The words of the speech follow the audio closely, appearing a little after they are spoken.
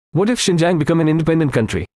What if Xinjiang become an independent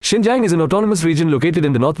country? Xinjiang is an autonomous region located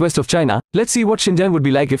in the northwest of China. Let's see what Xinjiang would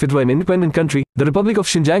be like if it were an independent country. The Republic of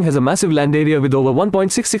Xinjiang has a massive land area with over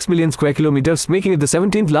 1.66 million square kilometers, making it the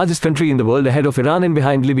 17th largest country in the world ahead of Iran and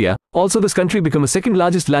behind Libya. Also, this country become a second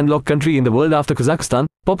largest landlocked country in the world after Kazakhstan.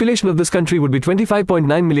 Population of this country would be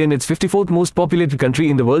 25.9 million. It's 54th most populated country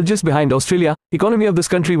in the world just behind Australia. Economy of this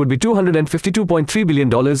country would be $252.3 billion.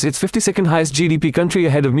 It's 52nd highest GDP country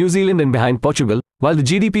ahead of New Zealand and behind Portugal, while the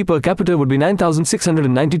GDP per capita would be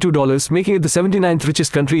 $9,692, making it the 79th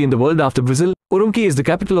richest country in the world after Brazil. Urumqi is the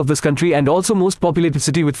capital of this country and also most populated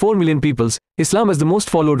city with 4 million peoples. Islam is the most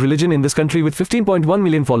followed religion in this country with 15.1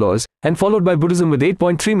 million followers, and followed by Buddhism with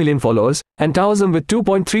 8.3 million followers, and Taoism with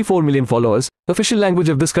 2.34 million followers. Official language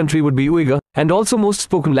of this country would be Uyghur, and also most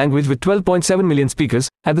spoken language with 12.7 million speakers.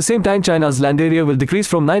 At the same time, China's land area will decrease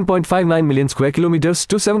from 9.59 million square kilometers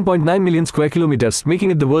to 7.9 million square kilometers, making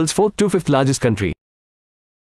it the world's 4th to 5th largest country.